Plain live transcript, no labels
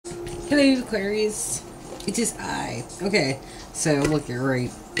Hello, Aquarius. It is I. Okay, so look, you're right.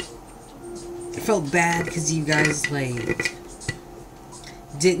 I felt bad because you guys, like,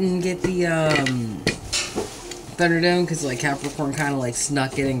 didn't get the, Thunderdome because, like, Capricorn kind of, like,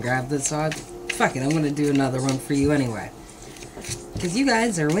 snuck in and grabbed it, so fuck it, I'm gonna do another one for you anyway. Because you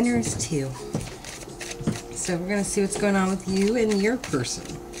guys are winners, too. So we're gonna see what's going on with you and your person.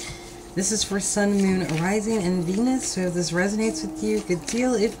 This is for Sun, Moon, Rising, and Venus, so if this resonates with you, good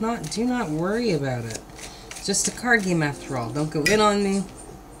deal. If not, do not worry about it. It's just a card game after all. Don't go in on me.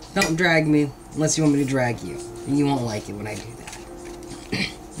 Don't drag me, unless you want me to drag you. And you won't like it when I do that.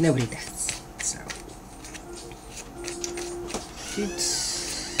 Nobody does. So.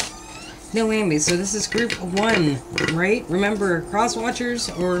 No whammy. So this is group 1, right? Remember, cross-watchers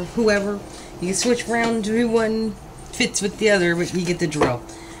or whoever, you can switch around to who one fits with the other, but you get the drill.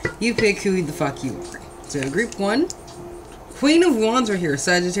 You pick who the fuck you are. So, group 1. Queen of Wands right here.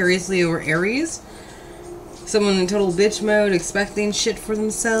 Sagittarius, Leo, or Aries. Someone in total bitch mode, expecting shit for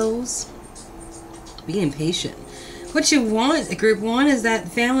themselves. Being impatient. What you want at group 1 is that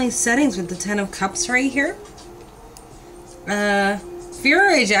family settings with the 10 of Cups right here. Fear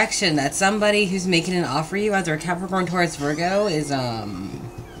or rejection that somebody who's making an offer you, either a Capricorn, Taurus, Virgo, is,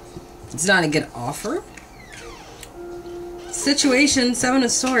 it's not a good offer. Situation, 7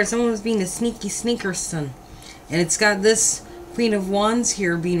 of Swords. Someone was being a sneaky sneakerson. And it's got this Queen of Wands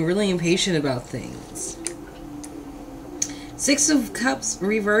here being really impatient about things. 6 of Cups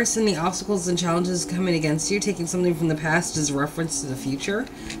reverse, and the obstacles and challenges coming against you, taking something from the past as reference to the future.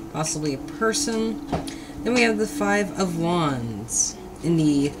 Possibly a person. Then we have the 5 of Wands. In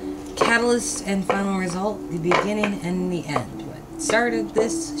the catalyst and final result, the beginning and the end. What started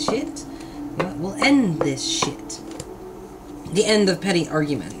this shit? What will end this shit? The end of petty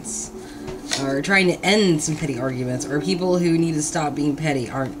arguments, or trying to end some petty arguments, or people who need to stop being petty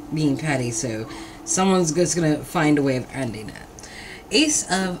aren't being petty, so someone's just gonna find a way of ending it. Ace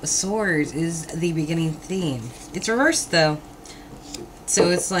of Swords is the beginning theme. It's reversed though, so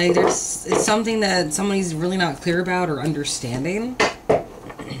it's like it's something that somebody's really not clear about or understanding.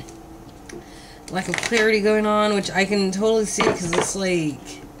 Lack of clarity going on, which I can totally see because it's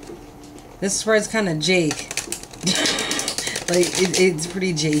like this is where it's kind of Jake. Like, it's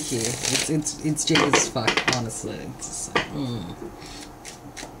pretty jakey. It's Jake as fuck, honestly. It's just like,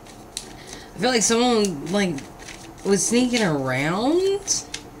 I feel like someone, like, was sneaking around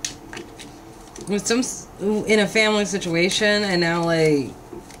with some, in a family situation, and now, like,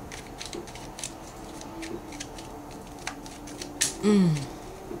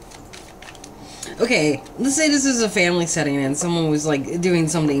 okay, let's say this is a family setting and someone was, like, doing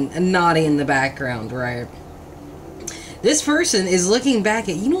something naughty in the background, right? This person is looking back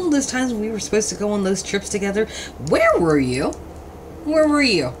at, you know, those times when we were supposed to go on those trips together? Where were you? Where were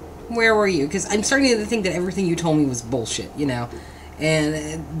you? Where were you? Because I'm starting to think that everything you told me was bullshit, you know?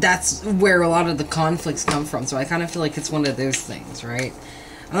 And that's where a lot of the conflicts come from. So I kind of feel like it's one of those things, right?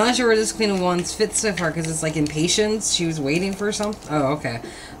 I'm not sure where this Queen of Wands fits so far because it's like impatience. She was waiting for something. Oh, okay.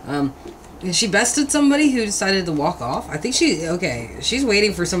 She bested somebody who decided to walk off. I think she's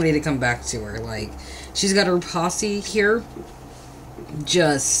waiting for somebody to come back to her. Like, she's got her posse here,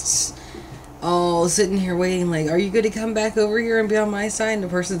 just all sitting here waiting, like, are you going to come back over here and be on my side? And the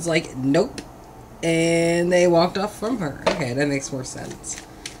person's like, nope. And they walked off from her. Okay, that makes more sense.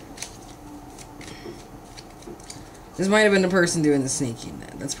 This might have been the person doing the sneaking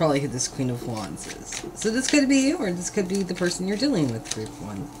then. That's probably who this Queen of Wands is. So this could be you, or this could be the person you're dealing with, group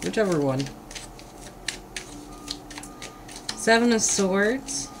 1. Whichever one. 7 of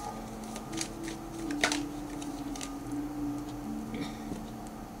Swords.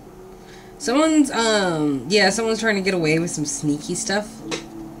 Someone's, someone's trying to get away with some sneaky stuff.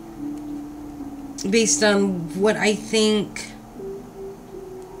 Based on what I think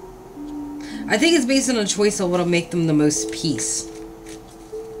it's based on a choice of what'll make them the most peace.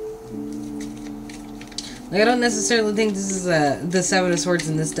 Like, I don't necessarily think this is the 7 of Swords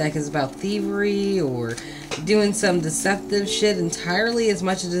in this deck is about thievery or doing some deceptive shit entirely, as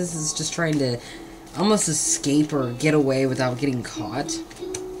much as this is just trying to almost escape or get away without getting caught.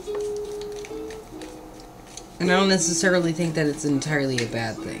 And I don't necessarily think that it's entirely a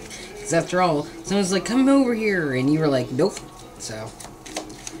bad thing. Because after all, someone's like, come over here, and you were like, nope. So,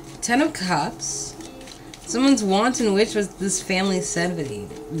 10 of Cups. Someone's wanton wish was this family setting.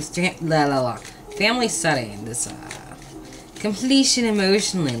 Family setting. This, completion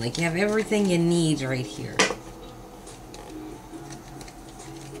emotionally. Like, you have everything you need right here.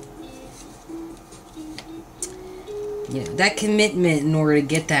 You know, that commitment in order to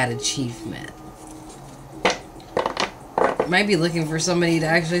get that achievement. might be looking for somebody to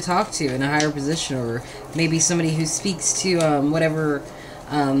actually talk to in a higher position, or maybe somebody who speaks to whatever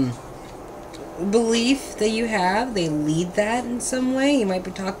belief that you have. They lead that in some way. You might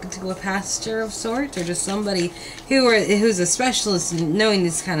be talking to a pastor of sorts, or just somebody who's a specialist in knowing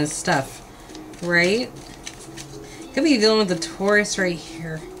this kind of stuff, right? Could be dealing with a Taurus right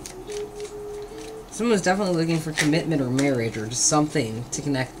here. Someone's definitely looking for commitment or marriage, or just something to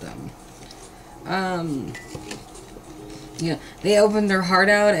connect them. Yeah, they opened their heart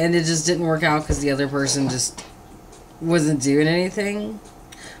out and it just didn't work out because the other person just wasn't doing anything,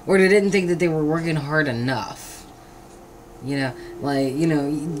 or they didn't think that they were working hard enough. You know, like, you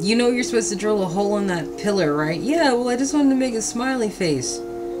know you're supposed to drill a hole in that pillar, right? Yeah, well, I just wanted to make a smiley face.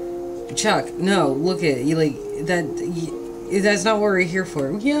 Chuck, no, look at you, like that's not what we're here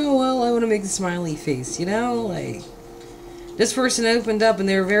for. Yeah, well, I want to make a smiley face, you know, like, this person opened up and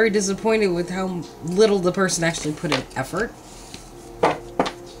they were very disappointed with how little the person actually put in effort.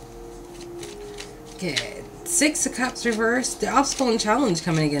 Okay, 6 of Cups reversed. The obstacle and challenge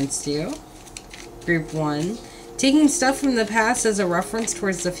coming against you. Group 1. Taking stuff from the past as a reference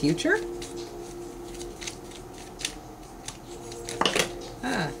towards the future.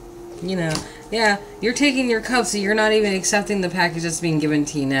 You know, yeah, you're taking your cup, so you're not even accepting the package that's being given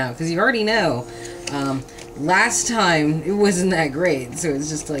to you now, because you already know, last time it wasn't that great, so it's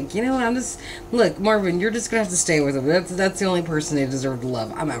just like, you know what, look, Marvin, you're just gonna have to stay with him. That's the only person they deserve to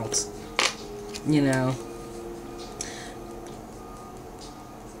love. I'm out. You know,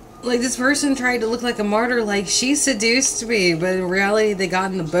 like, this person tried to look like a martyr, like, she seduced me, but in reality, they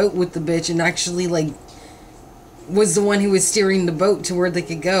got in the boat with the bitch and actually, like, was the one who was steering the boat to where they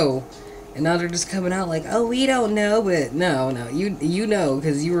could go. And now they're just coming out like, oh, we don't know, but no, you know,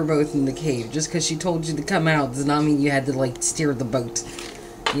 because you were both in the cave. Just because she told you to come out does not mean you had to, like, steer the boat,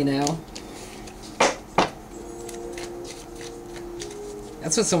 you know?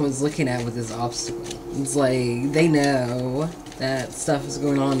 That's what someone's looking at with this obstacle. It's like, they know that stuff is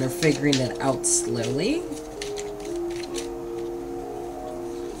going on, they're figuring it out slowly.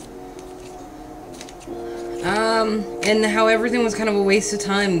 And how everything was kind of a waste of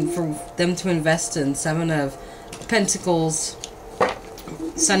time for them to invest in. 7 of Pentacles,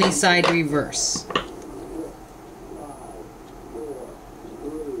 sunny side reverse.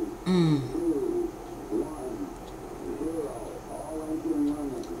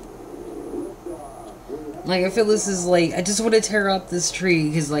 Like, I feel this is like, I just want to tear up this tree,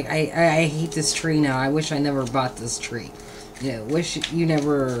 because, like, I hate this tree now. I wish I never bought this tree. You know, wish you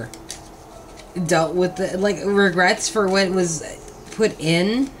never dealt with the, like, regrets for what was put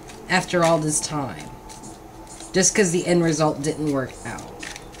in after all this time, just because the end result didn't work out.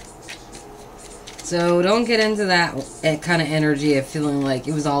 So don't get into that kind of energy of feeling like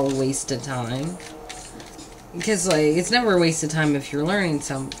it was all a waste of time, because, like, it's never a waste of time if you're learning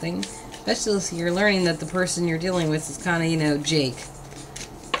something, especially if you're learning that the person you're dealing with is kind of, you know, Jake.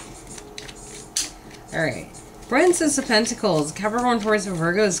 Alright, Princess of Pentacles, Capricorn, Taurus, and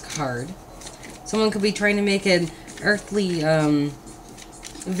Virgo's card. Someone could be trying to make an earthly,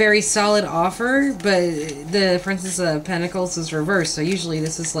 very solid offer, but the Princess of Pentacles is reversed. So usually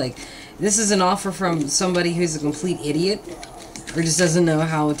this is an offer from somebody who's a complete idiot, or just doesn't know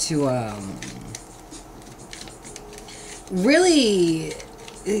how to, really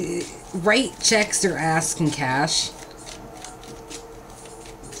write checks or ask in cash.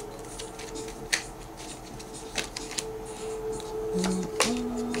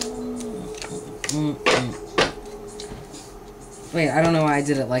 Wait, I don't know why I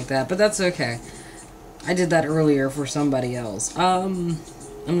did it like that, but that's okay. I did that earlier for somebody else. I'm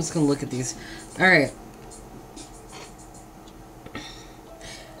just gonna look at these. Alright.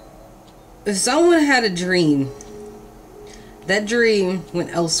 If someone had a dream, that dream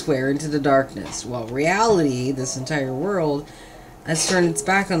went elsewhere into the darkness. Well, reality, this entire world, has turned its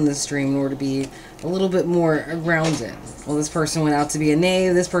back on this dream in order to be a little bit more grounded. Well, this person went out to be a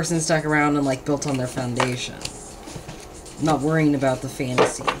knave, this person stuck around and, like, built on their foundation. Not worrying about the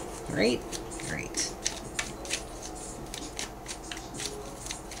fantasy, right? Great.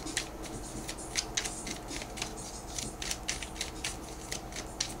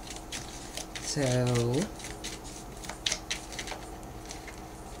 So,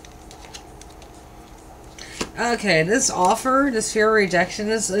 okay, this offer, this fear of rejection,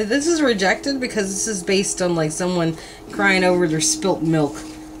 this is rejected because this is based on, like, someone crying over their spilt milk.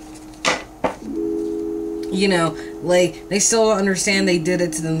 You know, like, they still don't understand they did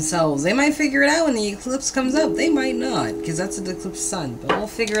it to themselves. They might figure it out when the eclipse comes up. They might not, because that's an eclipse sun. But we'll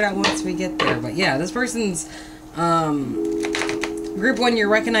figure it out once we get there. But yeah, this person's, group 1, you're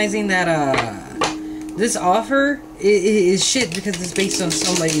recognizing that, This offer is shit because it's based on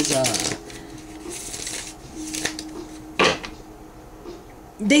somebody's,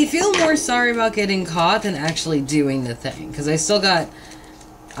 they feel more sorry about getting caught than actually doing the thing. Because I still got,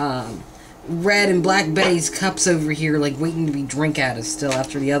 Red and Black Betty's cups over here, like, waiting to be drank out of still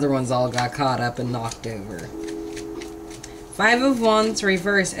after the other ones all got caught up and knocked over. 5 of Wands,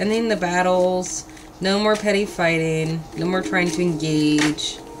 reverse, ending the battles. No more petty fighting. No more trying to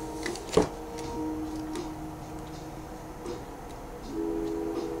engage.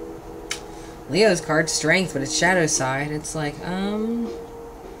 Leo's card, strength, but it's shadow side. It's like,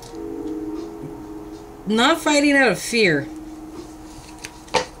 not fighting out of fear.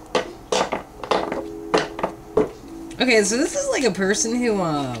 Okay, so this is like a person who,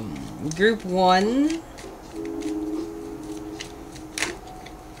 group 1.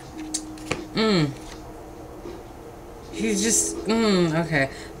 She's just, okay.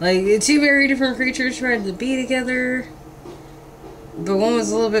 Like, 2 very different creatures tried to be together. But one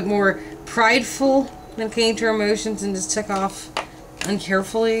was a little bit more prideful when it came to her emotions and just took off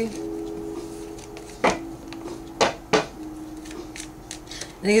uncarefully.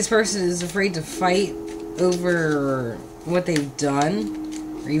 I think this person is afraid to fight over what they've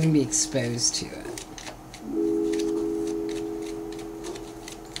done or even be exposed to it.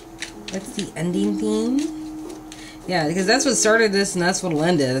 What's the ending theme? Yeah, because that's what started this and that's what'll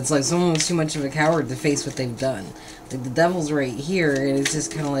end it. It's like someone was too much of a coward to face what they've done. Like, the devil's right here, and it's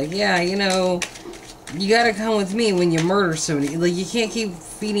just kind of like, yeah, you know, you gotta come with me when you murder somebody. Like, you can't keep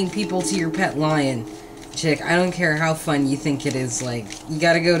feeding people to your pet lion, chick. I don't care how fun you think it is. Like, you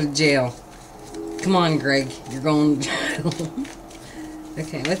gotta go to jail. Come on, Greg. You're going to jail.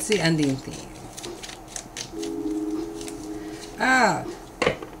 Okay, what's the ending theme? Ah,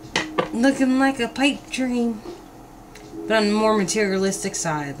 looking like a pipe dream. But on the more materialistic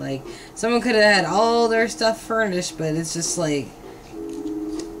side, like, someone could have had all their stuff furnished, but it's just like,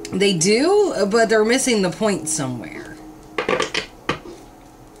 they do, but they're missing the point somewhere.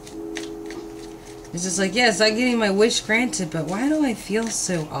 It's just like, yes, I'm getting my wish granted, but why do I feel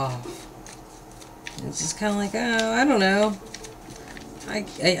so off? It's just kind of like, oh, I don't know. I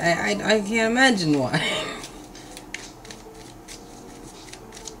can't imagine why.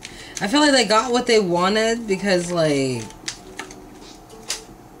 I feel like they got what they wanted because, like,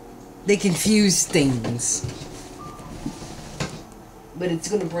 they confused things. But it's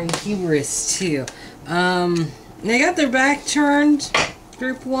gonna bring hubris, too. They got their back turned,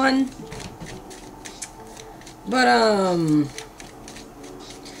 group 1. But,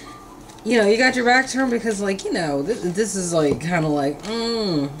 you know, you got your back turned because, like, you know, this is, like, kind of like,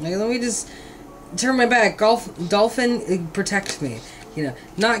 like, let me just turn my back. Dolphin, protect me. You know,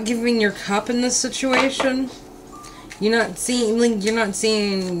 not giving your cup in this situation. You're not seeing, like, you're not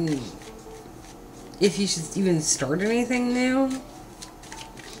seeing if you should even start anything new.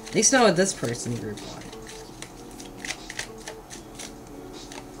 At least not with this person, group 1.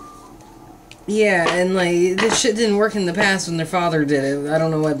 Yeah, and, like, this shit didn't work in the past when their father did it. I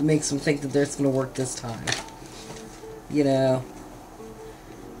don't know what makes them think that it's gonna work this time. You know?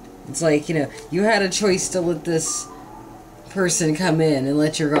 It's like, you know, you had a choice to let this person come in and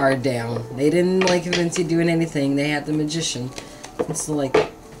let your guard down. They didn't, like, convince you doing anything. They had the magician. It's like,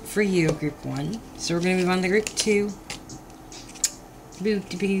 for you, group 1. So we're gonna move on to group 2.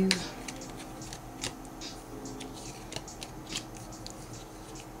 Boo-de-boo.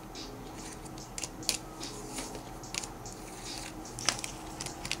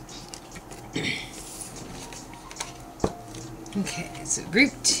 Okay, so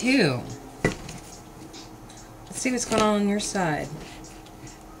group 2. Let's see what's going on your side.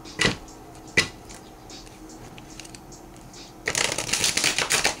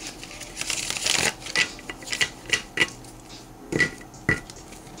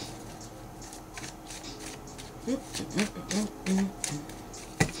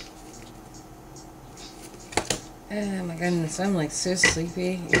 Oh my goodness, I'm like so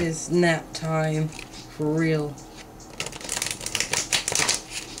sleepy. It is nap time. For real.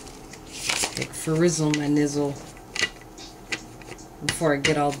 Like frizzle my nizzle. Before I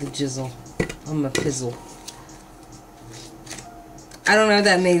get all the jizzle on my pizzle. I don't know if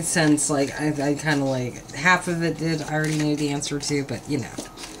that made sense. Like, I kind of like, half of it did. I already knew the answer to, but you know.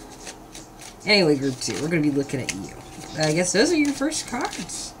 Anyway, group 2, we're going to be looking at you. I guess those are your first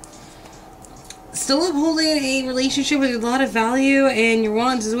cards. Still upholding a relationship with a lot of value, and your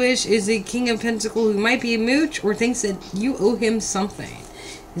want's wish is a King of Pentacles who might be a mooch or thinks that you owe him something.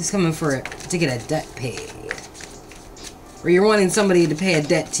 He's coming for it to get a debt paid. Or you're wanting somebody to pay a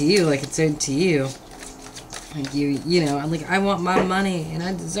debt to you like it's owed to you. Like you know, like, I want my money and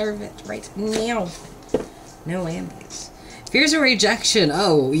I deserve it right now. No whammies. Fears of rejection.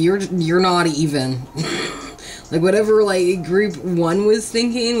 Oh, you're not even. Like, whatever, like, group 1 was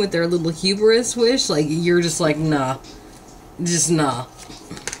thinking with their little hubris wish, like, you're just like, nah. Just nah.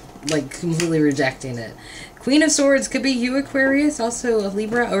 Like, completely rejecting it. Queen of Swords could be you, Aquarius, also a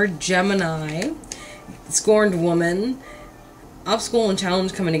Libra or Gemini. Scorned woman. Obstacle and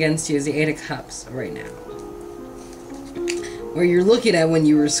challenge coming against you is the 8 of Cups right now. Or you're looking at when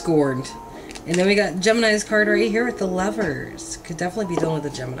you were scorned. And then we got Gemini's card right here with the Lovers. Could definitely be dealing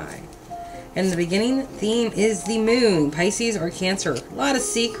with a Gemini. And the beginning theme is the Moon, Pisces or Cancer. A lot of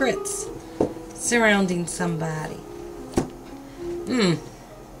secrets surrounding somebody.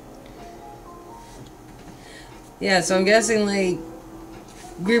 Yeah, so I'm guessing, like,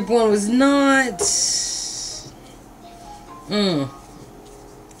 group 1 was not... Someone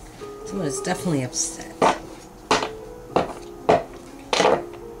is definitely upset.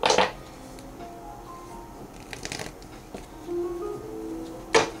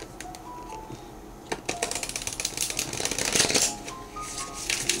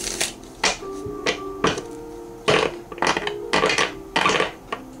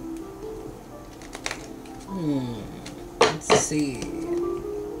 Let's see.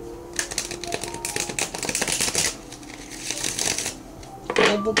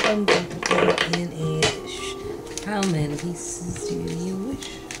 Double bum in a dish. How many pieces do you wish?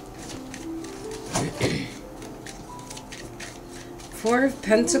 4 of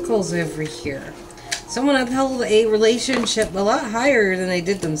Pentacles over here. Someone upheld a relationship a lot higher than they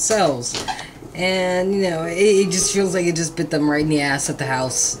did themselves. And, you know, it just feels like it just bit them right in the ass at the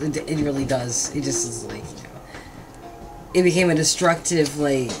house. It really does. It just is like, you know, it became a destructive,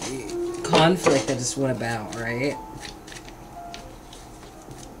 like, conflict that just went about, right?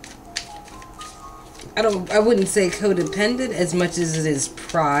 I wouldn't say codependent as much as it is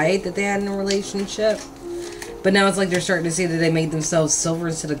pride that they had in a relationship. But now it's like they're starting to see that they made themselves silver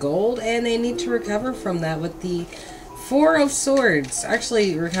instead of gold, and they need to recover from that with the 4 of Swords.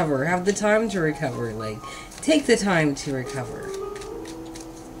 Actually, recover. Have the time to recover. Like, take the time to recover.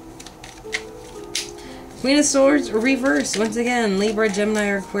 Queen of Swords, reverse. Once again, Libra, Gemini,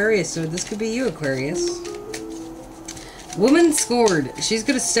 or Aquarius. So this could be you, Aquarius. Woman scored. She's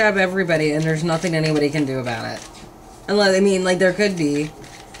gonna stab everybody, and there's nothing anybody can do about it. Unless, I mean, like, there could be.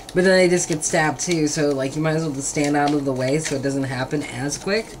 But then they just get stabbed, too. So, like, you might as well just stand out of the way so it doesn't happen as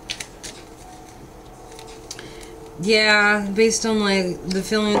quick. Yeah, based on, like, the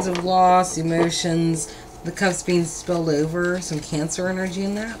feelings of loss, emotions, the cups being spilled over, some Cancer energy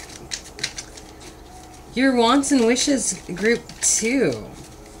in that. Your wants and wishes, group 2.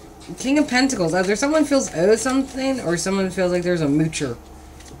 King of Pentacles. Either someone feels owed something, or someone feels like there's a moocher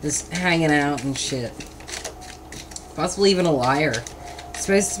just hanging out and shit. Possibly even a liar.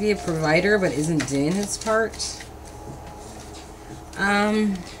 Supposed to be a provider, but isn't doing his part.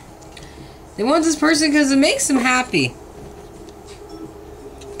 They want this person because it makes them happy.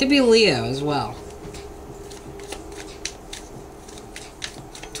 Could be a Leo as well.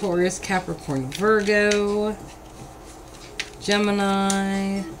 Taurus, Capricorn, Virgo,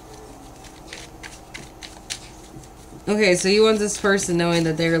 Gemini. Okay, so you want this person knowing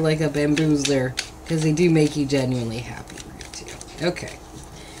that they're like a bamboozler because they do make you genuinely happy. Okay.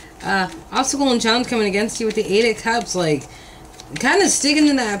 Obstacle and challenge coming against you with the 8 of Cups. Like, kind of sticking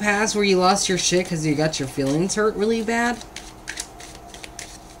in that past where you lost your shit because you got your feelings hurt really bad.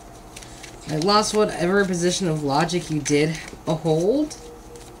 I lost whatever position of logic you did hold.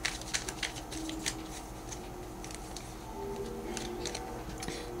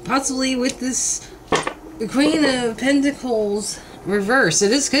 Possibly with this Queen of Pentacles reverse. So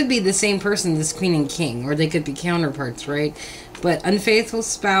this could be the same person, this Queen and King, or they could be counterparts, right? But unfaithful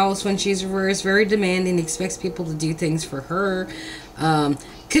spouse when she's reversed, very demanding, expects people to do things for her.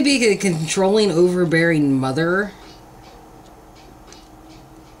 Could be a controlling, overbearing mother.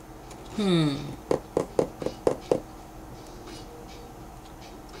 I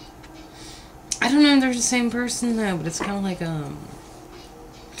don't know if they're the same person though, but it's kind of like,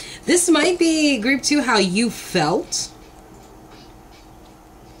 this might be group 2 how you felt.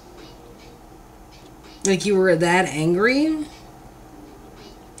 Like you were that angry.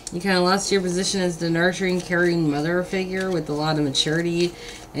 You kind of lost your position as the nurturing, caring mother figure with a lot of maturity.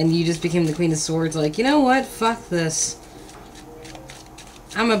 And you just became the Queen of Swords. Like, you know what? Fuck this.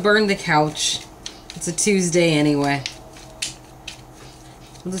 I'm gonna burn the couch. It's a Tuesday anyway.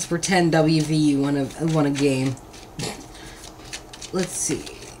 We'll just pretend WV won a game. Let's see.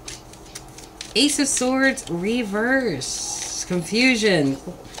 Ace of Swords, reverse. Confusion.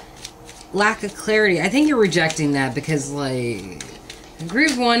 Lack of clarity. I think you're rejecting that because, like,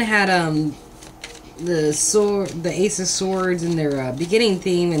 group 1 had, the sword, the Ace of Swords in their beginning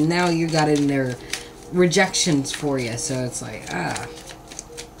theme, and now you got it in their rejections for you. So it's like, what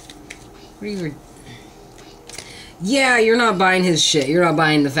are you? Yeah, you're not buying his shit. You're not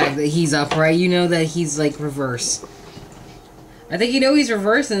buying the fact that he's upright. You know that he's like reverse. I think you know he's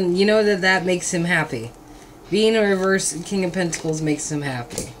reverse, and you know that that makes him happy. Being a reverse King of Pentacles makes him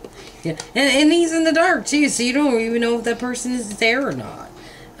happy. Yeah, and he's in the dark too, so you don't even know if that person is there or not.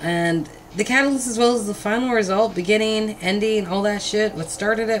 And the catalyst, as well as the final result, beginning, ending, all that shit, what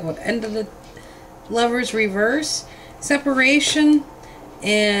started it, what ended it, lovers reverse, separation,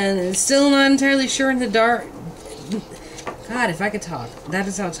 and still not entirely sure in the dark. God, if I could talk. That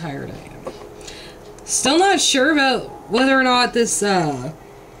is how tired I am. Still not sure about whether or not this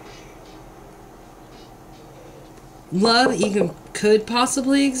love even could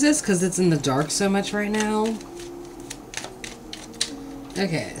possibly exist, because it's in the dark so much right now.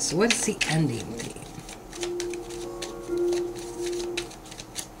 Okay, so what's the ending theme?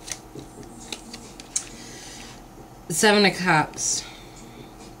 The Seven of Cups.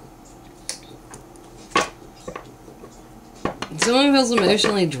 Someone feels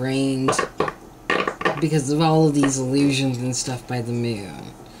emotionally drained because of all of these illusions and stuff by the moon.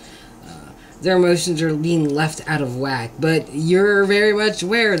 Their emotions are being left out of whack, but you're very much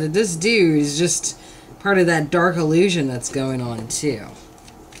aware that this dude is just part of that dark illusion that's going on too.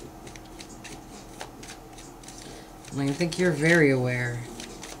 I think you're very aware.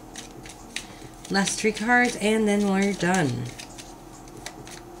 Last 3 cards, and then we're done.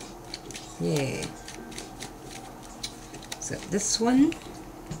 Yay. So this one,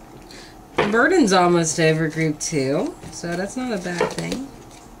 the burden's almost over, group 2, so that's not a bad thing.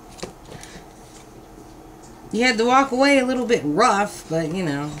 You had to walk away a little bit rough, but you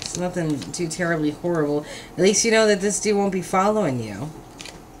know, it's nothing too terribly horrible. At least you know that this dude won't be following you.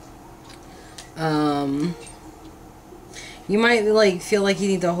 You might like feel like you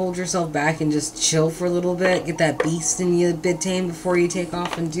need to hold yourself back and just chill for a little bit, get that beast in you a bit tame before you take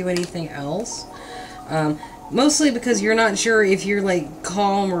off and do anything else. Mostly because you're not sure if you're like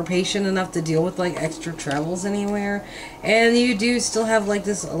calm or patient enough to deal with like extra travels anywhere, and you do still have like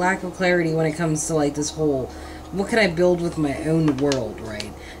this lack of clarity when it comes to like this whole, what can I build with my own world,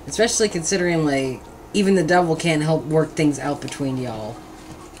 right? Especially considering like even the devil can't help work things out between y'all.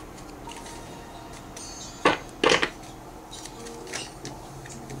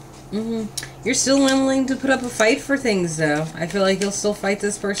 You're still willing to put up a fight for things, though. I feel like you'll still fight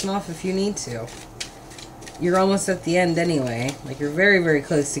this person off if you need to. You're almost at the end anyway. Like, you're very, very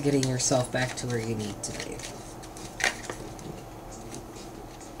close to getting yourself back to where you need to be.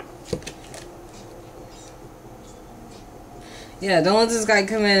 Yeah, don't let this guy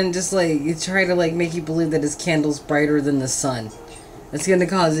come in and just, like, try to, like, make you believe that his candle's brighter than the sun. That's gonna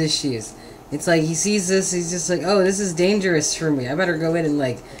cause issues. It's like, he sees this, he's just like, oh, this is dangerous for me. I better go in and,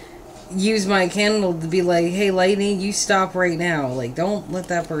 like, use my candle to be like, hey, lightning, you stop right now. Like, don't let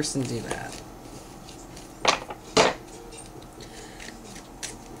that person do that.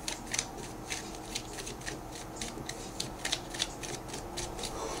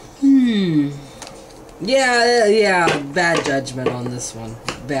 Yeah, bad judgment on this one.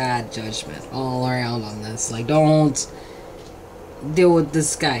 Bad judgment all around on this. Like, don't deal with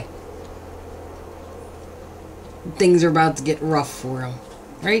this guy. Things are about to get rough for him.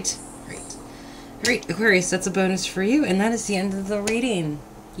 Right? Right. Alright, Aquarius, that's a bonus for you, and that is the end of the reading.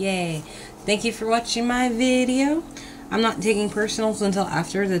 Yay. Thank you for watching my video. I'm not taking personals until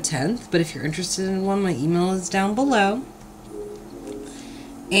after the 10th, but if you're interested in one, my email is down below.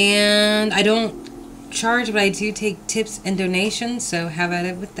 And I don't charge, but I do take tips and donations, so have at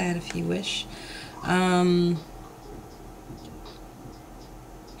it with that if you wish. I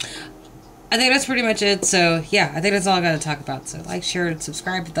think that's pretty much it, so yeah, I think that's all I gotta talk about. So like, share, and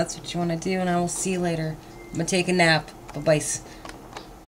subscribe if that's what you want to do, and I will see you later. I'm gonna take a nap. Bye-bye.